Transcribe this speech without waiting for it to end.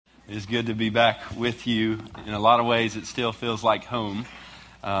It is good to be back with you. In a lot of ways, it still feels like home.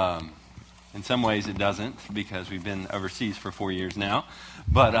 In some ways, it doesn't, because we've been overseas for 4 years now.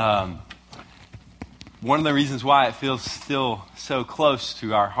 But one of the reasons why it feels still so close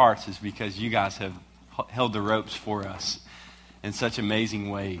to our hearts is because you guys have held the ropes for us in such amazing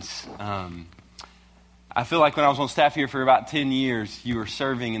ways. I feel like when I was on staff here for about 10 years, you were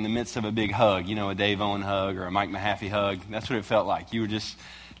serving in the midst of a big hug, you know, a Dave Owen hug or a Mike Mahaffey hug. That's what it felt like. You were just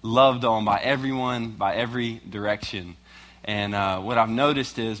loved on by everyone, by every direction. And what I've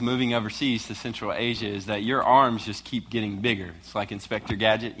noticed is moving overseas to Central Asia is that your arms just keep getting bigger. It's like Inspector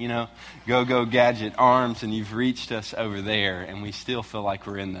Gadget, you know, go Gadget arms, and you've reached us over there, and we still feel like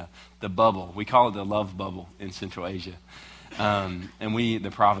we're in the bubble. We call it the love bubble in Central Asia. And the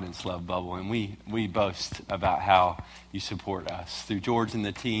Providence love bubble, and we boast about how you support us through George and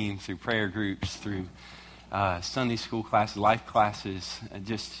the team, through prayer groups, through Sunday school classes, life classes.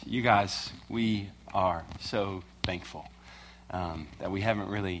 Just you guys, we are so thankful that we haven't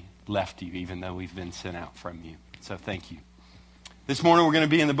really left you, even though we've been sent out from you. So thank you. This morning we're going to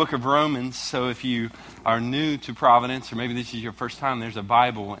be in the book of Romans. So if you are new to Providence, or maybe this is your first time, there's a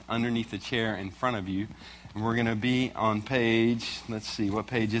Bible underneath the chair in front of you. And we're going to be on page, let's see, what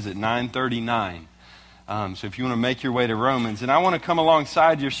page is it? 939. So if you want to make your way to Romans. And I want to come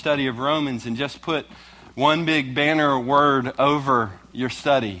alongside your study of Romans and just put one big banner word over your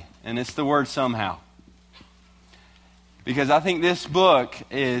study. And it's the word somehow. Because I think this book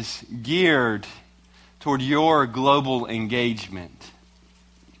is geared toward your global engagement.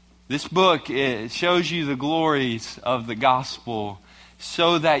 This book, it shows you the glories of the gospel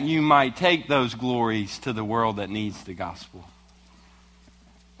so that you might take those glories to the world that needs the gospel.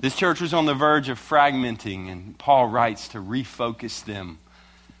 This church was on the verge of fragmenting, and Paul writes to refocus them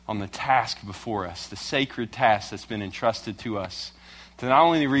on the task before us, the sacred task that's been entrusted to us to not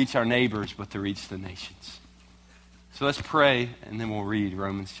only reach our neighbors, but to reach the nations. So let's pray, and then we'll read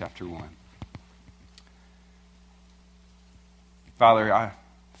Romans chapter 1. Father, I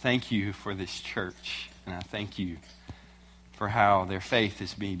thank you for this church, and I thank you for how their faith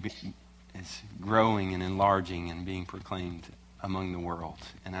is growing and enlarging and being proclaimed among the world.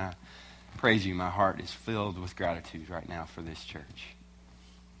 And I praise you. My heart is filled with gratitude right now for this church.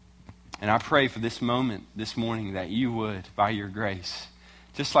 And I pray for this moment, this morning, that you would, by your grace,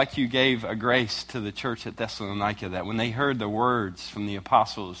 just like you gave a grace to the church at Thessalonica, that when they heard the words from the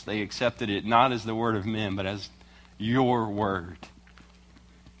apostles, they accepted it not as the word of men, but as your word.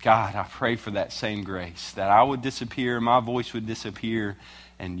 God, I pray for that same grace, that I would disappear, my voice would disappear,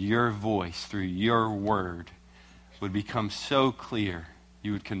 and your voice through your word would become so clear.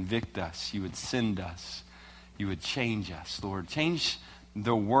 You would convict us, you would send us, you would change us. Lord, change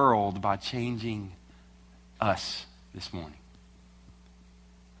the world by changing us this morning.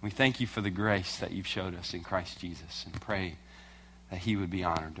 We thank you for the grace that you've showed us in Christ Jesus, and pray that he would be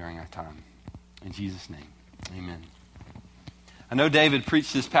honored during our time. In Jesus' name, amen. I know David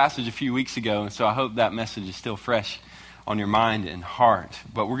preached this passage a few weeks ago, and so I hope that message is still fresh on your mind and heart.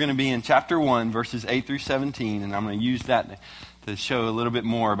 But we're going to be in chapter 1, verses 8 through 17, and I'm going to use that to show a little bit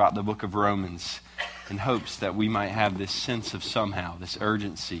more about the book of Romans in hopes that we might have this sense of somehow, this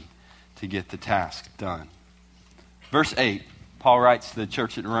urgency to get the task done. Verse 8, Paul writes to the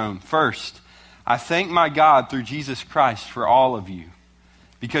church at Rome, "First, I thank my God through Jesus Christ for all of you,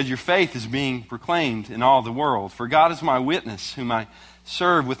 because your faith is being proclaimed in all the world. For God is my witness, whom I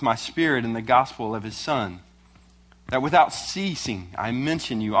serve with my spirit in the gospel of his Son, that without ceasing I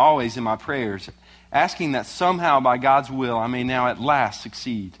mention you always in my prayers, asking that somehow by God's will I may now at last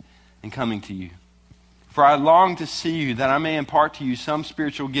succeed in coming to you. For I long to see you, that I may impart to you some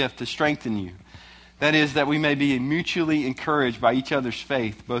spiritual gift to strengthen you. That is, that we may be mutually encouraged by each other's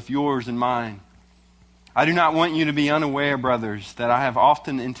faith, both yours and mine. I do not want you to be unaware, brothers, that I have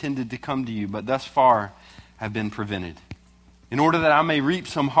often intended to come to you, but thus far have been prevented, in order that I may reap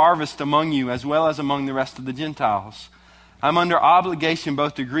some harvest among you as well as among the rest of the Gentiles. I am under obligation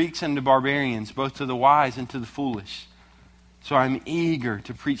both to Greeks and to barbarians, both to the wise and to the foolish. So I am eager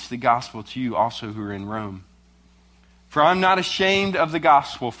to preach the gospel to you also who are in Rome. For I am not ashamed of the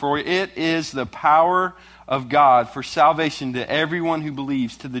gospel, for it is the power of God for salvation to everyone who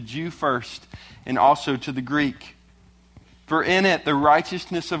believes, to the Jew first, and also to the Greek. For in it the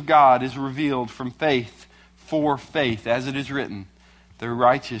righteousness of God is revealed from faith for faith, as it is written, the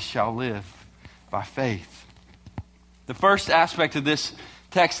righteous shall live by faith." The first aspect of this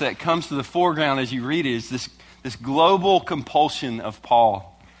text that comes to the foreground as you read it is this global compulsion of Paul.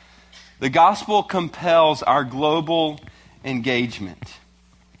 The gospel compels our global engagement.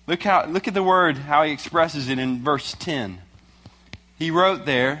 Look at the word, how he expresses it in verse 10. he wrote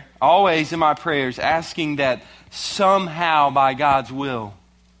there, always in my prayers, asking that somehow by God's will,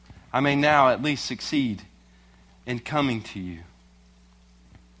 I may now at least succeed in coming to you.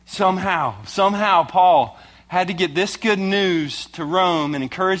 Somehow Paul had to get this good news to Rome and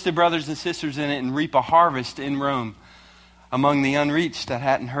encourage the brothers and sisters in it and reap a harvest in Rome among the unreached that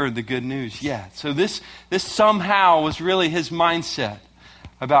hadn't heard the good news yet. So this somehow was really his mindset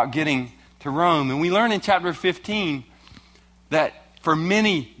about getting to Rome. And we learn in chapter 15 that for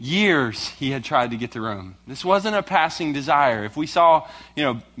many years he had tried to get to Rome. This wasn't a passing desire. If we saw,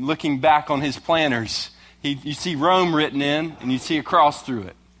 looking back on his planners, you see Rome written in and you see a cross through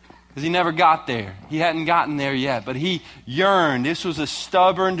it. Because he never got there. He hadn't gotten there yet. But he yearned. This was a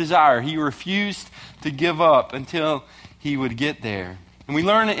stubborn desire. He refused to give up until he would get there. And we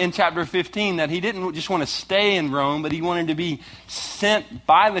learn in chapter 15 that he didn't just want to stay in Rome, but he wanted to be sent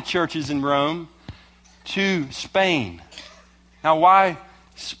by the churches in Rome to Spain. Now, why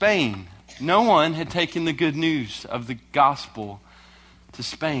Spain? No one had taken the good news of the gospel to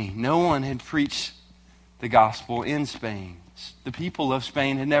Spain. No one had preached the gospel in Spain. The people of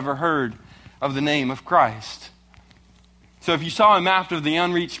Spain had never heard of the name of Christ. So if you saw a map of the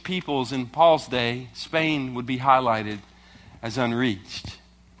unreached peoples in Paul's day, Spain would be highlighted as unreached.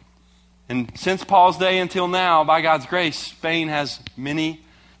 And since Paul's day until now, by God's grace, Spain has many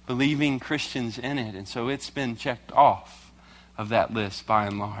believing Christians in it. And so it's been checked off of that list by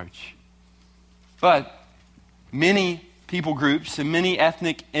and large. But many people groups and many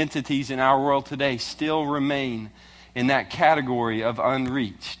ethnic entities in our world today still remain in that category of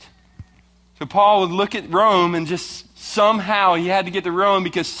unreached. So Paul would look at Rome and just somehow he had to get to Rome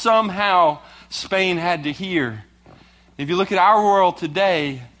because somehow Spain had to hear. If you look at our world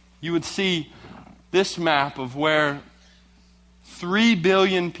today, you would see this map of where 3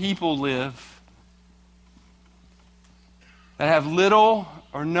 billion people live that have little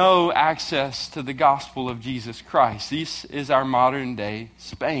or no access to the gospel of Jesus Christ. This is our modern day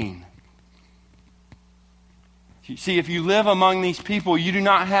Spain. You see, if you live among these people, you do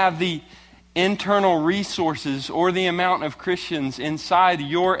not have the internal resources or the amount of Christians inside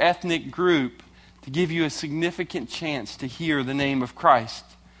your ethnic group to give you a significant chance to hear the name of Christ,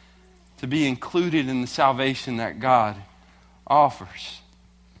 to be included in the salvation that God offers.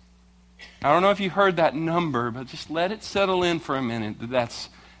 I don't know if you heard that number, but just let it settle in for a minute that that's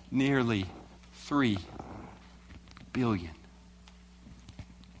nearly 3 billion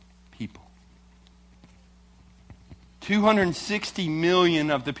people. 260 million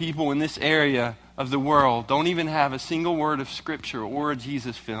of the people in this area of the world don't even have a single word of Scripture or a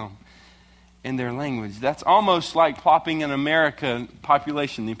Jesus film in their language. That's almost like plopping an America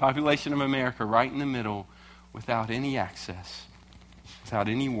population, the population of America, right in the middle without any access, without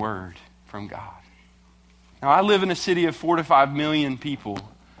any word from God. Now, I live in a city of 4 to 5 million people,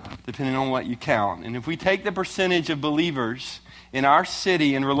 depending on what you count. And if we take the percentage of believers in our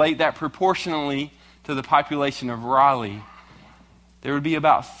city and relate that proportionally to the population of Raleigh, there would be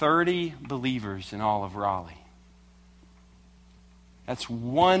about 30 believers in all of Raleigh. That's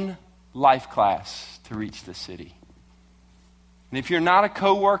one life class to reach the city. And if you're not a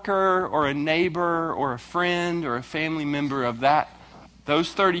coworker or a neighbor or a friend or a family member of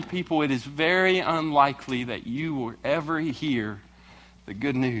those 30 people, it is very unlikely that you will ever hear the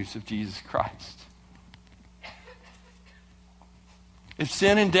good news of Jesus Christ. If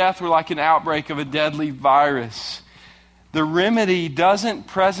sin and death were like an outbreak of a deadly virus, the remedy doesn't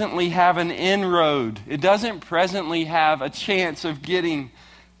presently have an inroad. It doesn't presently have a chance of getting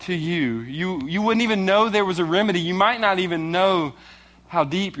to you. You wouldn't even know there was a remedy. You might not even know how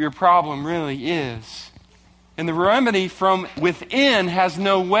deep your problem really is. And the remedy from within has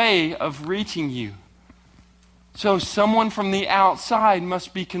no way of reaching you. So someone from the outside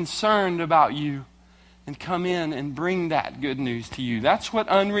must be concerned about you and come in and bring that good news to you. That's what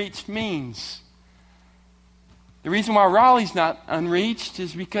unreached means. The reason why Raleigh's not unreached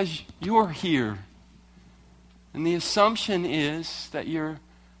is because you're here. And the assumption is that you're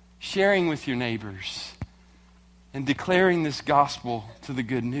sharing with your neighbors and declaring this gospel to the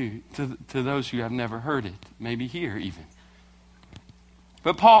good news, to those who have never heard it, maybe here even.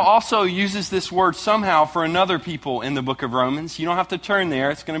 But Paul also uses this word somehow for another people in the book of Romans. You don't have to turn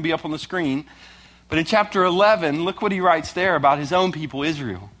there. It's going to be up on the screen. But in chapter 11, look what he writes there about his own people,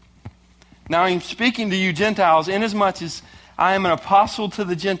 Israel. Now I'm speaking to you Gentiles, inasmuch as I am an apostle to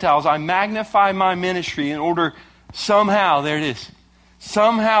the Gentiles. I magnify my ministry in order somehow, there it is,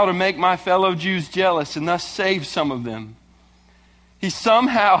 somehow to make my fellow Jews jealous and thus save some of them. He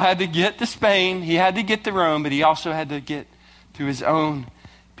somehow had to get to Spain. He had to get to Rome, but he also had to get to his own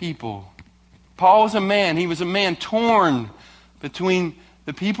people. Paul was a man. He was a man torn between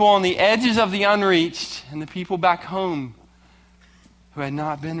the people on the edges of the unreached and the people back home who had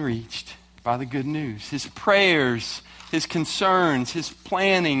not been reached by the good news. His prayers, his concerns, his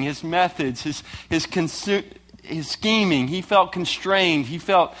planning, his methods, his scheming. He felt constrained. He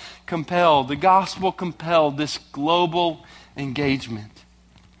felt compelled. The gospel compelled this global engagement.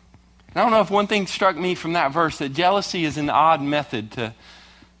 And I don't know if one thing struck me from that verse, that jealousy is an odd method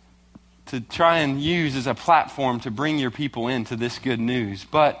to try and use as a platform to bring your people into this good news.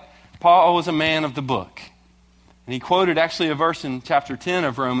 But Paul was a man of the book. And he quoted actually a verse in chapter 10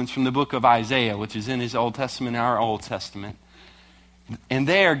 of Romans from the book of Isaiah, which is in his Old Testament, our Old Testament. And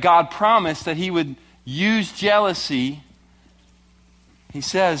there, God promised that he would use jealousy. He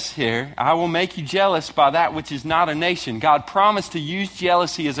says here, I will make you jealous by that which is not a nation. God promised to use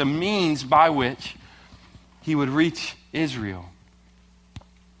jealousy as a means by which he would reach Israel.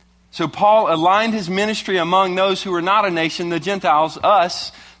 So Paul aligned his ministry among those who were not a nation, the Gentiles,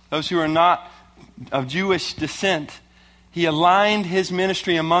 us, those who are not of Jewish descent. He aligned his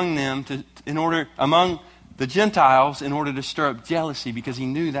ministry among them among the Gentiles in order to stir up jealousy, because he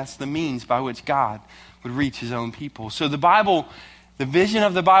knew that's the means by which God would reach his own people. So the vision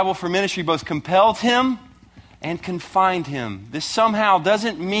of the Bible for ministry both compelled him and confined him. This somehow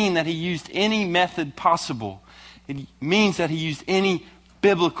doesn't mean that he used any method possible. It means that he used any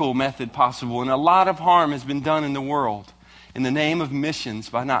biblical method possible. And a lot of harm has been done in the world in the name of missions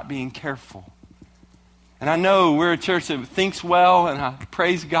by not being careful. And I know we're a church that thinks well, and I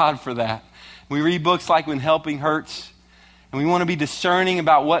praise God for that. We read books like When Helping Hurts, and we want to be discerning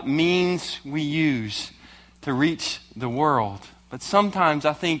about what means we use to reach the world. But sometimes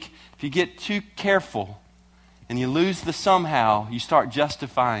I think if you get too careful and you lose the somehow, you start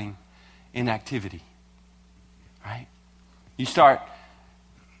justifying inactivity. Right? You start,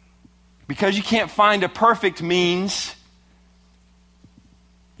 because you can't find a perfect means,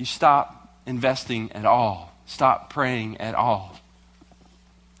 you stop investing at all. Stop praying at all.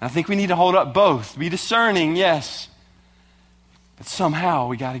 I think we need to hold up both. Be discerning, yes. But somehow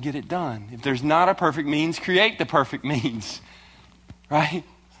we got to get it done. If there's not a perfect means, create the perfect means. Right?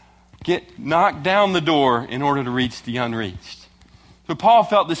 Knock down the door in order to reach the unreached. So Paul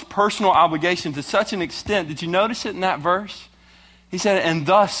felt this personal obligation to such an extent. Did you notice it in that verse? He said, and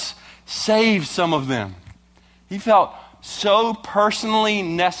thus save some of them. He felt so personally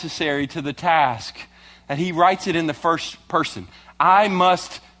necessary to the task that he writes it in the first person. I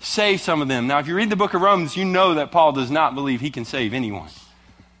must save some of them. Now, if you read the book of Romans, you know that Paul does not believe he can save anyone.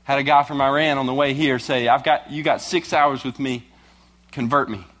 Had a guy from Iran on the way here say, you got 6 hours with me, convert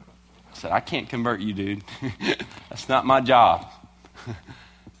me. I said, I can't convert you, dude. That's not my job.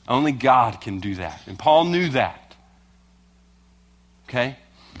 Only God can do that. And Paul knew that. Okay?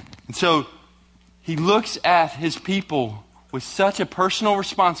 And so he looks at his people with such a personal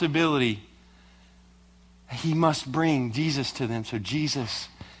responsibility. He must bring Jesus to them so Jesus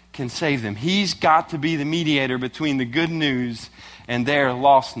can save them. He's got to be the mediator between the good news and their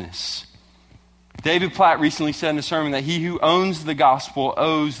lostness. David Platt recently said in a sermon that he who owns the gospel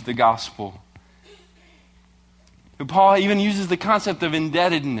owes the gospel. But Paul even uses the concept of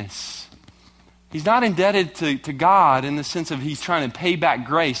indebtedness. He's not indebted to God in the sense of he's trying to pay back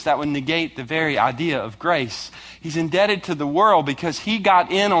grace. That would negate the very idea of grace. He's indebted to the world because he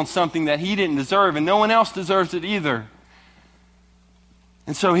got in on something that he didn't deserve, and no one else deserves it either.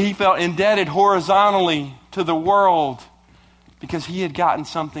 And so he felt indebted horizontally to the world because he had gotten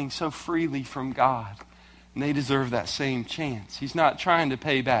something so freely from God. And they deserve that same chance. He's not trying to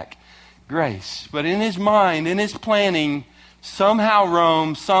pay back grace. But in his mind, in his planning, somehow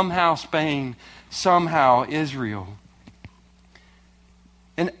Rome, somehow Spain, somehow Israel.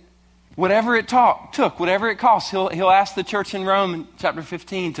 And whatever it took, whatever it costs, he'll ask the church in Rome in chapter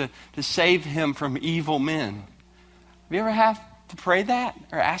 15 to save him from evil men. Have you ever have to pray that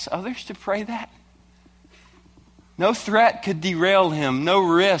or ask others to pray that? No threat could derail him. No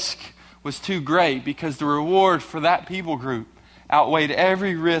risk was too great because the reward for that people group outweighed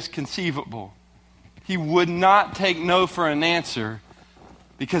every risk conceivable. He would not take no for an answer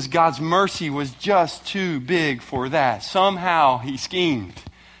because God's mercy was just too big for that. Somehow he schemed.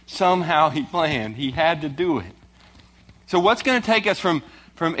 Somehow he planned. He had to do it. So what's going to take us from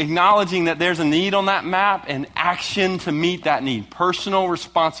acknowledging that there's a need on that map and action to meet that need? Personal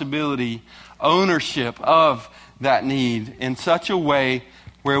responsibility, ownership of that need in such a way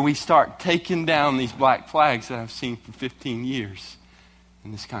where we start taking down these black flags that I've seen for 15 years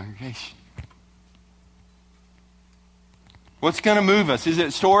in this congregation. What's going to move us? Is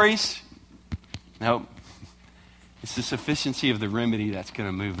it stories? Nope. It's the sufficiency of the remedy that's going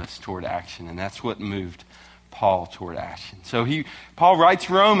to move us toward action. And that's what moved Paul toward action. So Paul writes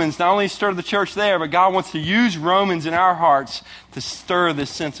Romans not only to stir the church there, but God wants to use Romans in our hearts to stir this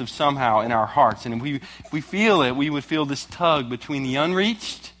sense of somehow in our hearts. And if we feel it, we would feel this tug between the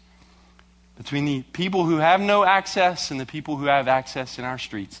unreached, between the people who have no access and the people who have access in our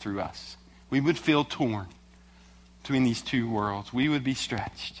streets through us. We would feel torn between these two worlds. We would be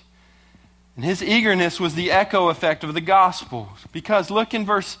stretched. And his eagerness was the echo effect of the gospel. Because look in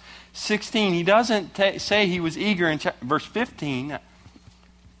verse 16, he doesn't say he was eager in verse 15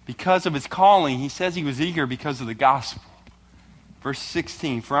 because of his calling. He says he was eager because of the gospel. Verse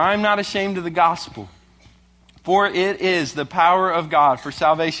 16, for I am not ashamed of the gospel, for it is the power of God for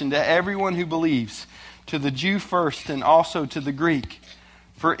salvation to everyone who believes, to the Jew first and also to the Greek.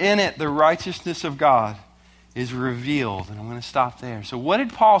 For in it the righteousness of God is revealed. And I'm going to stop there. So what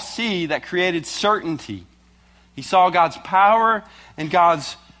did Paul see that created certainty? He saw God's power and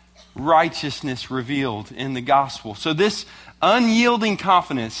God's righteousness revealed in the gospel. So this unyielding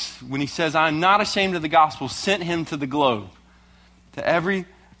confidence, when he says, I'm not ashamed of the gospel, sent him to the globe, to every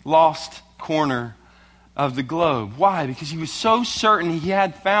lost corner of the globe. Why? Because he was so certain he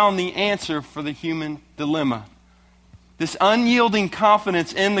had found the answer for the human dilemma. This unyielding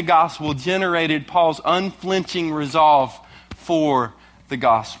confidence in the gospel generated Paul's unflinching resolve for the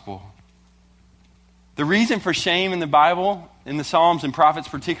gospel. The reason for shame in the Bible, in the Psalms and prophets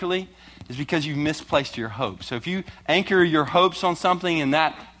particularly, is because you've misplaced your hope. So if you anchor your hopes on something and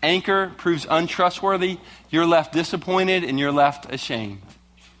that anchor proves untrustworthy, you're left disappointed and you're left ashamed.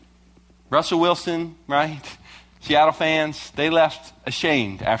 Russell Wilson, right? Seattle fans, they left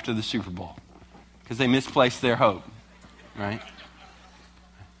ashamed after the Super Bowl because they misplaced their hope, right?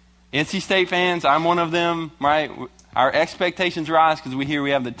 NC State fans, I'm one of them, right? Our expectations rise because we hear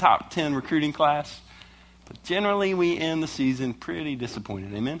we have the top 10 recruiting class. But generally, we end the season pretty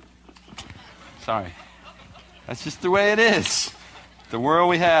disappointed. Amen? Sorry. That's just the way it is. The world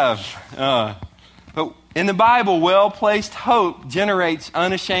we have. But in the Bible, well-placed hope generates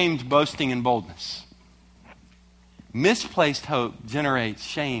unashamed boasting and boldness. Misplaced hope generates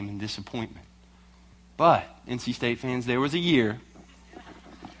shame and disappointment. But, NC State fans, there was a year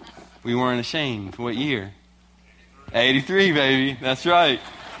we weren't ashamed. What year? 83, baby. That's right.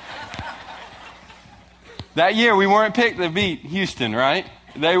 That year, we weren't picked to beat Houston, right?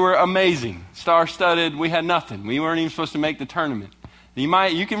 They were amazing. Star-studded. We had nothing. We weren't even supposed to make the tournament. You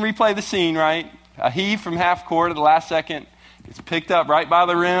can replay the scene, right? A heave from half court at the last second. It's picked up right by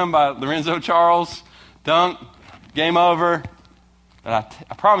the rim by Lorenzo Charles. Dunk. Game over. But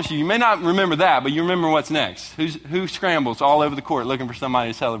I promise you may not remember that, but you remember what's next. Who scrambles all over the court looking for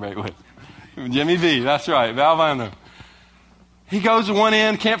somebody to celebrate with? Jimmy V. That's right. Valvano. He goes to one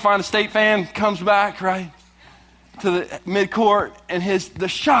end, can't find a State fan, comes back, right, to the midcourt, and the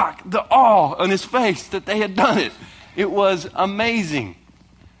shock, the awe on his face that they had done it. It was amazing.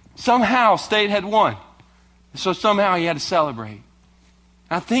 Somehow State had won. So somehow he had to celebrate.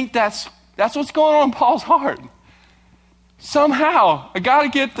 I think that's what's going on in Paul's heart. Somehow, I got to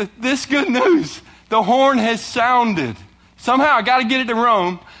get this good news. The horn has sounded. Somehow, I got to get it to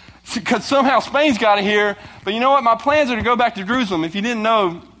Rome, because somehow Spain's got to hear. But you know what? My plans are to go back to Jerusalem. If you didn't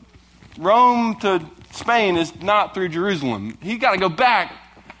know, Rome to Spain is not through Jerusalem. He's got to go back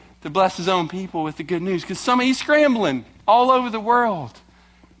to bless his own people with the good news, because he's scrambling all over the world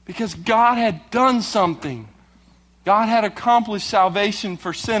because God had done something. God had accomplished salvation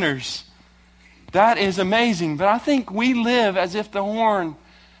for sinners. That is amazing. But I think we live as if the horn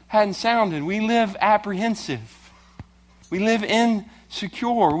hadn't sounded. We live apprehensive. We live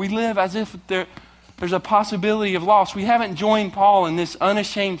insecure. We live as if there's a possibility of loss. We haven't joined Paul in this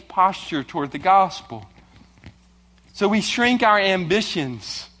unashamed posture toward the gospel. So we shrink our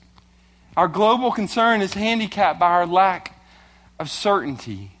ambitions. Our global concern is handicapped by our lack of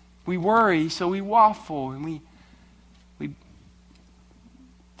certainty. We worry, so we waffle, and we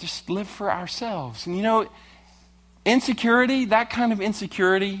just live for ourselves. And you know, insecurity, that kind of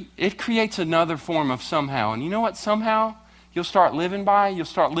insecurity, it creates another form of somehow. And you know what somehow you'll start living by? You'll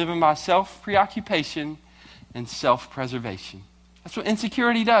start living by self-preoccupation and self-preservation. That's what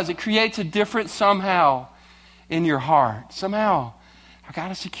insecurity does. It creates a different somehow in your heart. Somehow, I got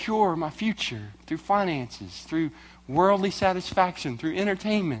to secure my future through finances, through worldly satisfaction, through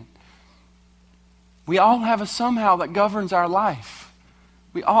entertainment. We all have a somehow that governs our life.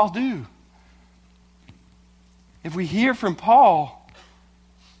 We all do. If we hear from Paul,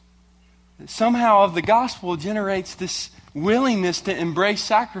 somehow of the gospel generates this willingness to embrace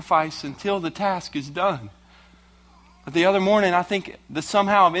sacrifice until the task is done. But the other morning, I think the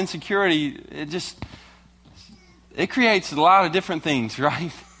somehow of insecurity, it creates a lot of different things,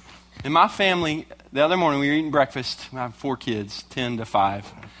 right? In my family, the other morning we were eating breakfast. I have 4 kids, 10 to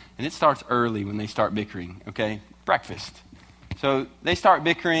 5. And it starts early when they start bickering, okay? Breakfast. So they start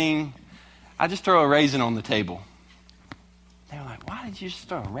bickering. I just throw a raisin on the table. They're like, why did you just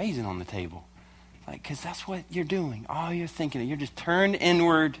throw a raisin on the table? Like, because that's what you're doing. All you're thinking, you're just turned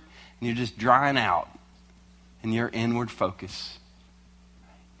inward and you're just drying out in your inward focus.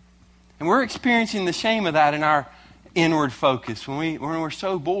 And we're experiencing the shame of that in our inward focus. When we're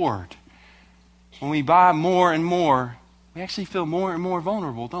so bored, when we buy more and more, we actually feel more and more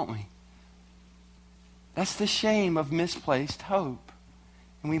vulnerable, don't we? That's the shame of misplaced hope.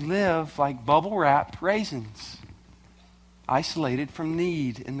 And we live like bubble-wrapped raisins, isolated from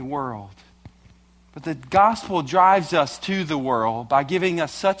need in the world. But the gospel drives us to the world by giving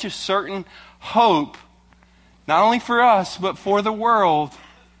us such a certain hope, not only for us, but for the world,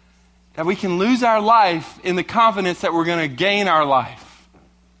 that we can lose our life in the confidence that we're going to gain our life.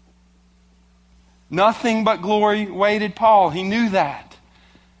 Nothing but glory awaited Paul. He knew that.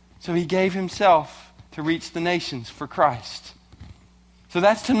 So he gave himself to reach the nations for Christ. So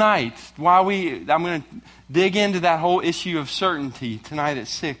that's tonight. I'm going to dig into that whole issue of certainty tonight at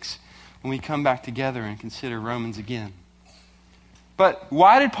 6 when we come back together and consider Romans again. But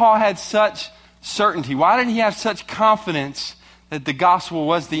why did Paul have such certainty? Why did he have such confidence that the gospel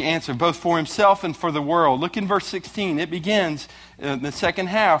was the answer, both for himself and for the world? Look in verse 16. It begins in the second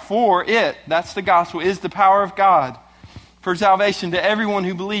half. For it, that's the gospel, is the power of God for salvation to everyone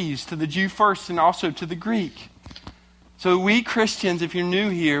who believes, to the Jew first and also to the Greek. So we Christians, if you're new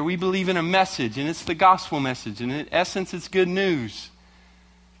here, we believe in a message, and it's the gospel message. And in essence, it's good news.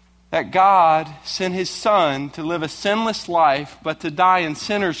 That God sent his Son to live a sinless life, but to die in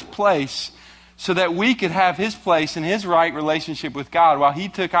sinners' place, so that we could have his place in his right relationship with God while he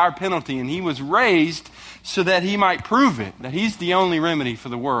took our penalty. And he was raised so that he might prove it, that he's the only remedy for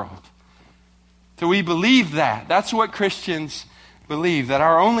the world. So we believe that. That's what Christians believe, that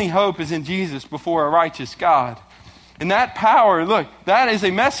our only hope is in Jesus before a righteous God. And that power, look, that is a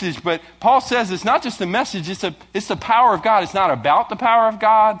message, but Paul says it's not just a message, it's the power of God. It's not about the power of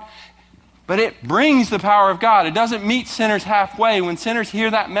God, but it brings the power of God. It doesn't meet sinners halfway. When sinners hear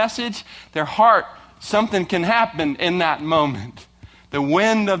that message, their heart, something can happen in that moment. The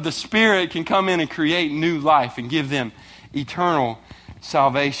wind of the Spirit can come in and create new life and give them eternal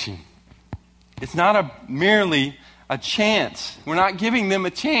salvation. It's not merely a chance. We're not giving them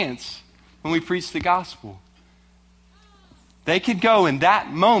a chance when we preach the gospel. They could go in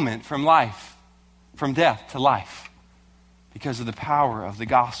that moment from life, from death to life, because of the power of the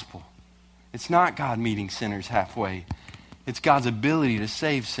gospel. It's not God meeting sinners halfway. It's God's ability to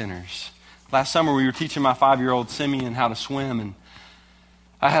save sinners. Last summer we were teaching my 5-year-old Simeon how to swim, and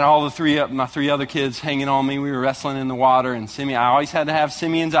I had all my 3 other kids hanging on me. We were wrestling in the water, and I always had to have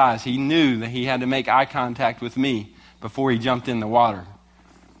Simeon's eyes. He knew that he had to make eye contact with me before he jumped in the water.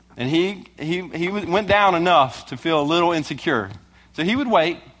 And he went down enough to feel a little insecure. So he would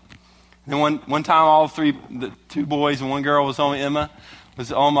wait. And then one time the 2 boys and 1 girl was on Emma,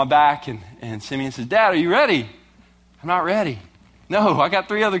 was on my back, and Simeon says, "Dad, are you ready?" "I'm not ready." "No, I got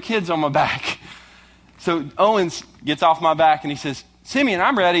 3 other kids on my back." So Owen gets off my back and he says, "Simeon,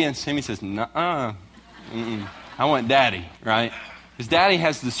 I'm ready." And Simeon says, "Nuh-uh. I want Daddy," right? Because Daddy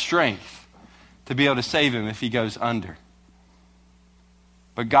has the strength to be able to save him if he goes under.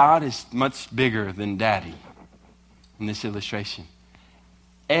 But God is much bigger than Daddy in this illustration.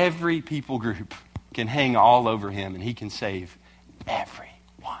 Every people group can hang all over him and he can save everyone.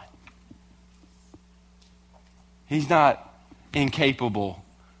 He's not incapable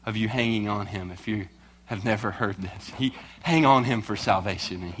of you hanging on him if you have never heard this. Hang on him for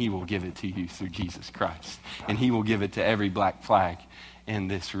salvation and he will give it to you through Jesus Christ. And he will give it to every black flag in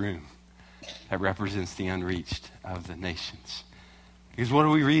this room that represents the unreached of the nations. Because what do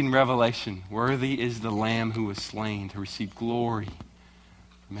we read in Revelation? Worthy is the Lamb who was slain to receive glory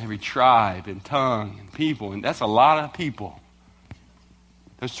from every tribe and tongue and people. And that's a lot of people.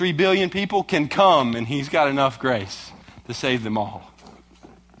 Those 3 billion people can come and he's got enough grace to save them all.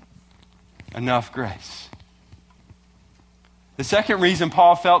 Enough grace. The second reason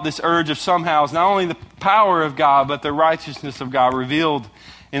Paul felt this urge of somehow is not only the power of God, but the righteousness of God revealed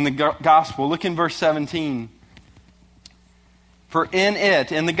in the gospel. Look in verse 17. For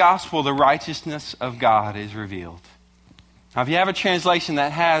in the gospel, the righteousness of God is revealed. Now, if you have a translation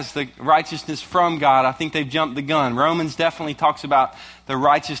that has the righteousness from God, I think they've jumped the gun. Romans definitely talks about the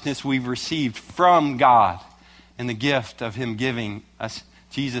righteousness we've received from God and the gift of him giving us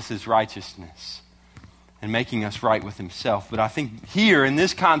Jesus' righteousness and making us right with himself. But I think here in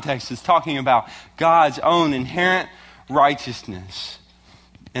this context it's talking about God's own inherent righteousness.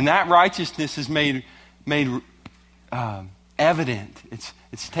 And that righteousness is made evident.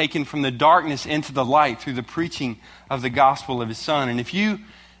 It's taken from the darkness into the light through the preaching of the gospel of His Son. And if you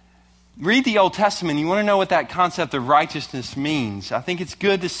read the Old Testament, you want to know what that concept of righteousness means. I think it's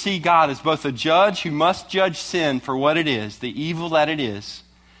good to see God as both a judge who must judge sin for what it is, the evil that it is.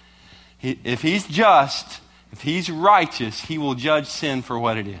 If He's just, if He's righteous, He will judge sin for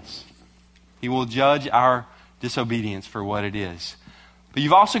what it is. He will judge our disobedience for what it is. But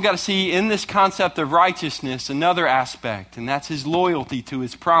you've also got to see in this concept of righteousness another aspect, and that's His loyalty to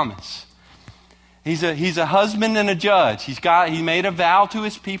His promise. He's a husband and a judge. He made a vow to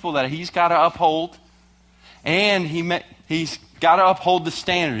His people that He's got to uphold, and He's got to uphold the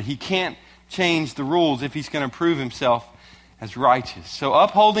standard. He can't change the rules if He's going to prove Himself as righteous. So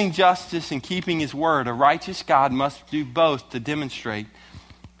upholding justice and keeping His word, a righteous God must do both to demonstrate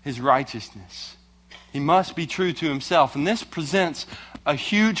His righteousness. He must be true to Himself. And this presents a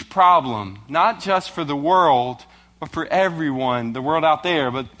huge problem, not just for the world, but for everyone, the world out there,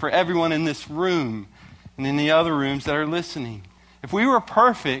 but for everyone in this room and in the other rooms that are listening. If we were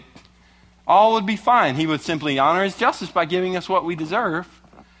perfect, all would be fine. He would simply honor His justice by giving us what we deserve,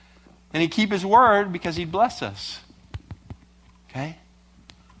 and He'd keep His word because He'd bless us. Okay?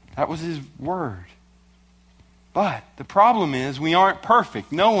 That was His word. But the problem is we aren't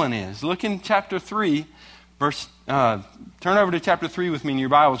perfect. No one is. Look in chapter 3, turn over to chapter 3 with me in your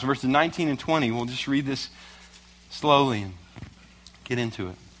Bibles, verses 19 and 20. We'll just read this slowly and get into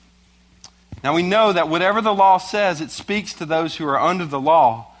it. Now we know that whatever the law says, it speaks to those who are under the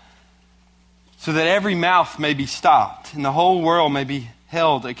law, so that every mouth may be stopped and the whole world may be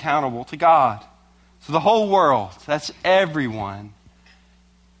held accountable to God. So the whole world, that's everyone,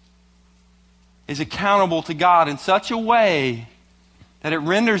 is accountable to God in such a way that it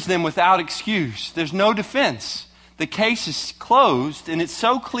renders them without excuse. There's no defense. The case is closed, and it's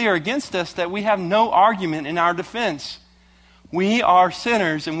so clear against us that we have no argument in our defense. We are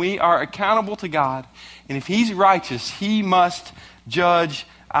sinners, and we are accountable to God. And if He's righteous, He must judge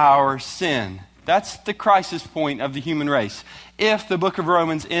our sin. That's the crisis point of the human race. If the book of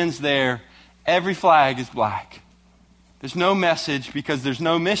Romans ends there, every flag is black. There's no message because there's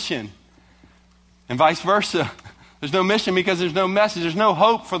no mission. And vice versa. There's no mission because there's no message. There's no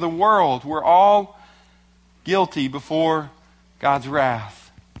hope for the world. We're all guilty before God's wrath.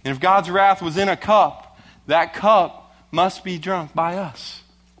 And if God's wrath was in a cup, that cup must be drunk by us.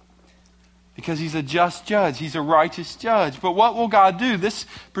 Because He's a just judge. He's a righteous judge. But what will God do? This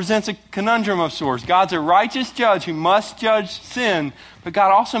presents a conundrum of sorts. God's a righteous judge who must judge sin. But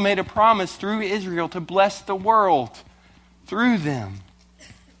God also made a promise through Israel to bless the world through them.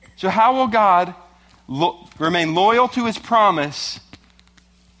 So how will God remain loyal to His promise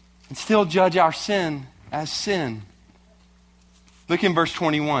and still judge our sin as sin? Look in verse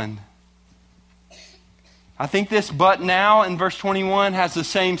 21. I think this "but now" in verse 21 has the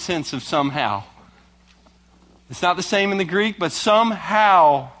same sense of somehow. It's not the same in the Greek, but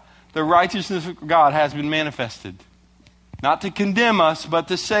somehow the righteousness of God has been manifested. Not to condemn us, but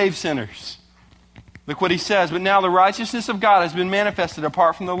to save sinners. Look what he says. But now the righteousness of God has been manifested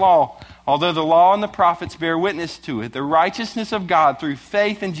apart from the law. Although the law and the prophets bear witness to it, the righteousness of God through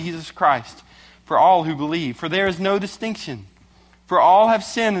faith in Jesus Christ for all who believe. For there is no distinction. For all have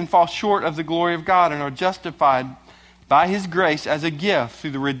sinned and fall short of the glory of God and are justified by His grace as a gift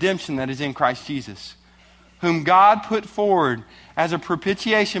through the redemption that is in Christ Jesus, whom God put forward as a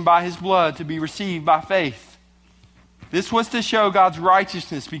propitiation by His blood to be received by faith. This was to show God's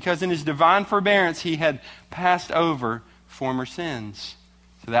righteousness because in His divine forbearance He had passed over former sins.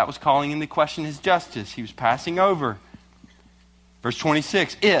 So that was calling into question His justice. He was passing over. Verse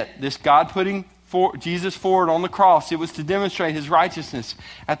 26, this God putting Jesus forward on the cross, it was to demonstrate His righteousness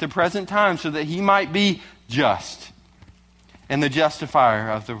at the present time so that He might be just and the justifier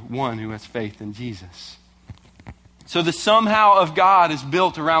of the one who has faith in Jesus. So the somehow of God is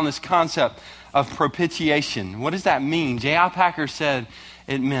built around this concept of propitiation. What does that mean? J.I. Packer said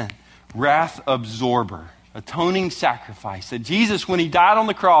it meant wrath absorber, atoning sacrifice. That Jesus, when He died on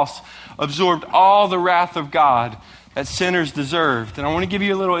the cross, absorbed all the wrath of God that sinners deserved. And I want to give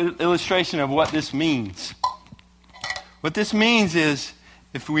you a little illustration of what this means. What this means is,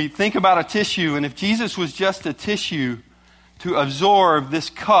 if we think about a tissue, and if Jesus was just a tissue to absorb this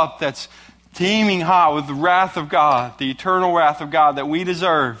cup that's teeming hot with the wrath of God, the eternal wrath of God that we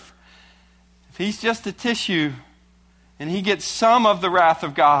deserve, if He's just a tissue and He gets some of the wrath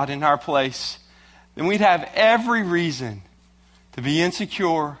of God in our place, then we'd have every reason to be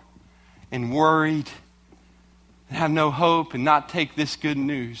insecure and worried and have no hope and not take this good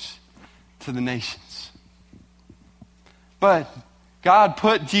news to the nations. But God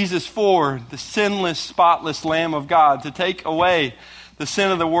put Jesus forward, the sinless, spotless Lamb of God, to take away the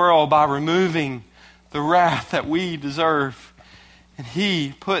sin of the world by removing the wrath that we deserve. And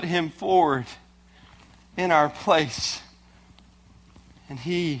He put Him forward in our place. And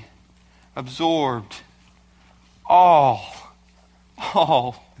He absorbed all.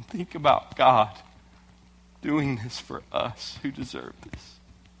 Think about God doing this for us who deserve this.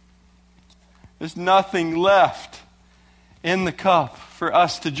 There's nothing left in the cup for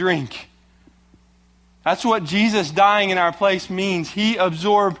us to drink. That's what Jesus dying in our place means. He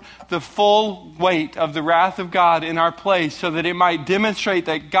absorbed the full weight of the wrath of God in our place so that it might demonstrate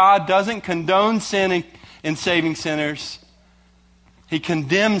that God doesn't condone sin in saving sinners. He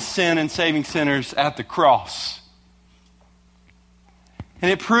condemns sin in saving sinners at the cross. And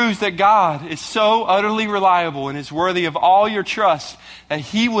it proves that God is so utterly reliable and is worthy of all your trust that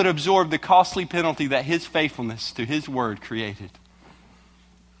He would absorb the costly penalty that His faithfulness to His word created.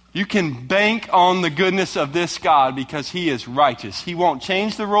 You can bank on the goodness of this God because He is righteous. He won't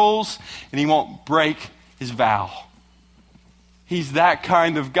change the rules and He won't break His vow. He's that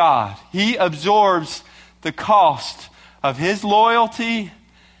kind of God. He absorbs the cost of His loyalty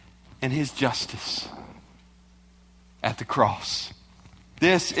and His justice at the cross.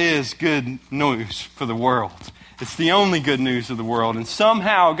 This is good news for the world. It's the only good news of the world. And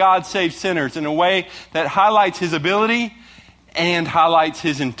somehow God saves sinners in a way that highlights His ability and highlights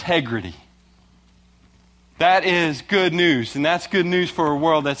His integrity. That is good news. And that's good news for a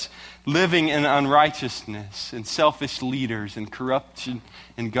world that's living in unrighteousness and selfish leaders and corruption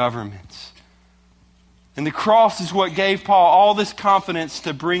in governments. And the cross is what gave Paul all this confidence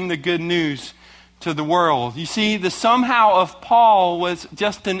to bring the good news to the world. You see, the somehow of Paul was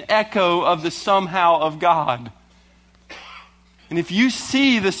just an echo of the somehow of God. And if you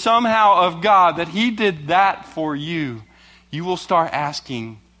see the somehow of God, that He did that for you, you will start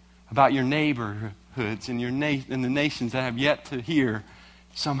asking about your neighborhoods and and the nations that have yet to hear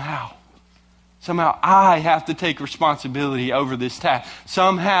somehow. Somehow I have to take responsibility over this task.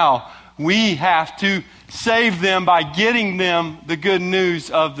 Somehow we have to save them by getting them the good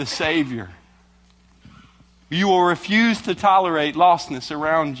news of the Savior. You will refuse to tolerate lostness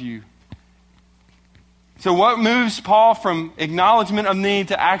around you. So what moves Paul from acknowledgement of need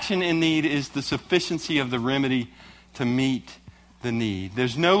to action in need is the sufficiency of the remedy to meet the need.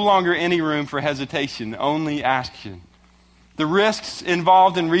 There's no longer any room for hesitation, only action. The risks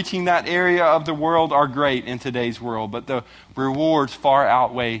involved in reaching that area of the world are great in today's world, but the rewards far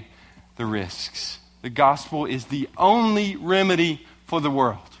outweigh the risks. The gospel is the only remedy for the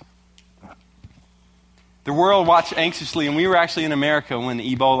world. The world watched anxiously, and we were actually in America when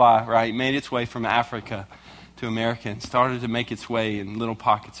Ebola, made its way from Africa to America and started to make its way in little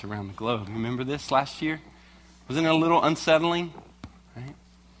pockets around the globe. Remember this last year? Wasn't it a little unsettling? Right?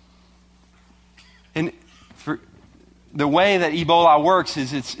 And for the way that Ebola works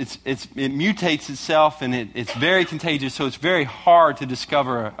is it mutates itself, and it's very contagious, so it's very hard to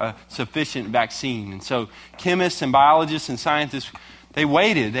discover a sufficient vaccine. And so chemists and biologists and scientists, they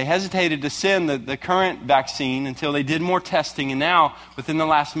waited. They hesitated to send the current vaccine until they did more testing. And now, within the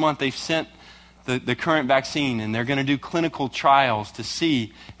last month, they've sent the current vaccine. And they're going to do clinical trials to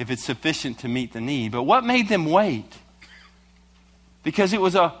see if it's sufficient to meet the need. But what made them wait? Because it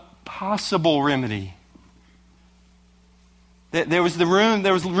was a possible remedy. There was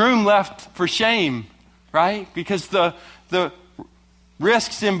room left for shame, right? Because the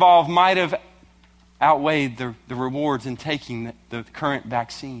risks involved might have outweighed the rewards in taking the current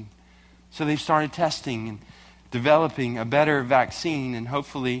vaccine. So they've started testing and developing a better vaccine, and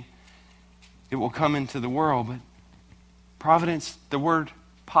hopefully it will come into the world. But providence, the word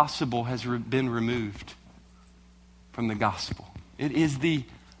possible has been removed from the gospel. It is the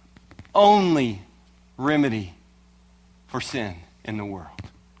only remedy for sin in the world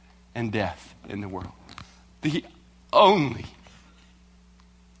and death in the world. The only.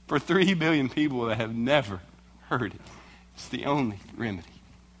 For 3 billion people that have never heard it. It's the only remedy.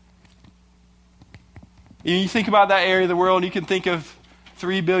 You think about that area of the world, you can think of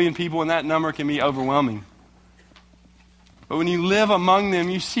 3 billion people, and that number can be overwhelming. But when you live among them,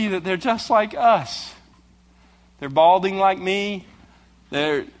 you see that they're just like us. They're balding like me.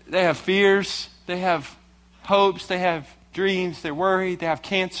 They have fears. They have hopes. They have dreams. They're worried. They have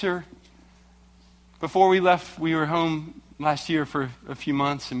cancer. Before we left, we were home last year for a few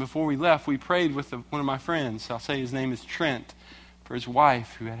months, and before we left, we prayed with one of my friends. I'll say his name is Trent, for his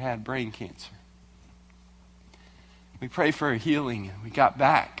wife who had brain cancer. We prayed for her healing, and we got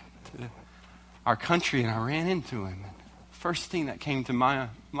back to our country, and I ran into him. And the first thing that came to my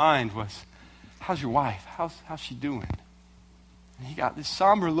mind was, "How's your wife? How's she doing?" And he got this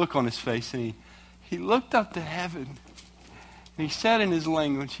somber look on his face, and he looked up to heaven. And he said in his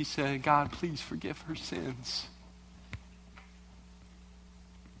language, he said, God, please forgive her sins.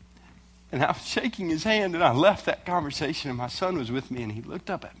 And I was shaking his hand, and I left that conversation, and my son was with me, and he looked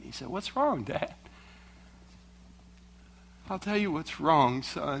up at me. He said, what's wrong, Dad? I'll tell you what's wrong,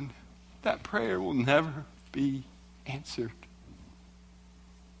 son. That prayer will never be answered.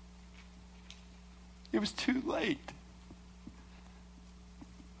 It was too late.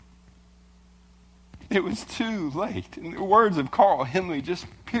 It was too late. And the words of Carl Henley just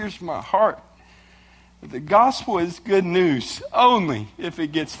pierced my heart. The gospel is good news only if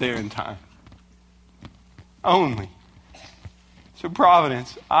it gets there in time. Only. So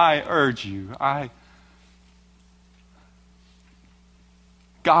Providence, I urge you,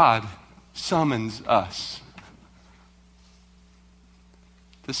 God summons us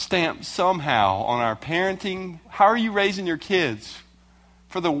to stamp somehow on our parenting. How are you raising your kids?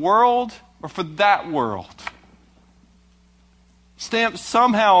 For the world or for that world? Stamp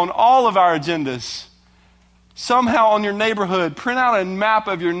somehow on all of our agendas. Somehow on your neighborhood. Print out a map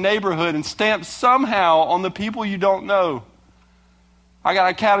of your neighborhood and stamp somehow on the people you don't know. I got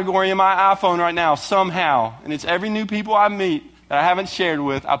a category in my iPhone right now, somehow. And it's every new people I meet that I haven't shared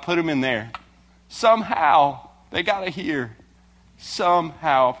with, I put them in there. Somehow. They got to hear.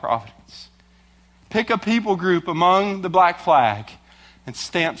 Somehow, Providence. Pick a people group among the black flag and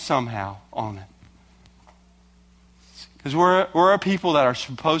stamp somehow on it. Because we're a people that are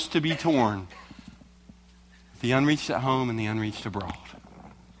supposed to be torn. The unreached at home and the unreached abroad.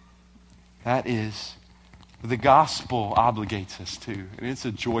 That is what the gospel obligates us to. And it's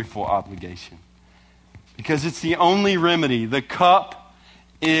a joyful obligation. Because it's the only remedy. The cup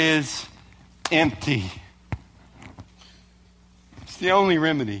is empty. It's the only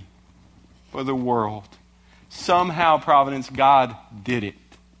remedy for the world. Somehow, Providence, God did it.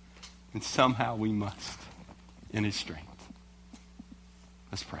 And somehow we must in His strength.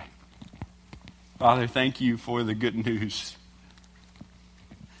 Let's pray. Father, thank you for the good news.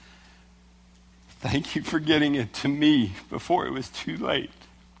 Thank you for getting it to me before it was too late.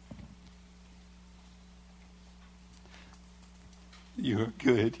 You are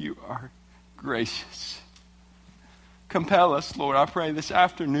good. You are gracious. Compel us, Lord, I pray this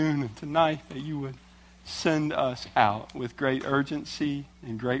afternoon and tonight that you would send us out with great urgency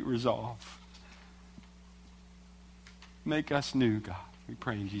and great resolve. Make us new, God. We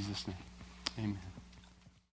pray in Jesus' name. Amen.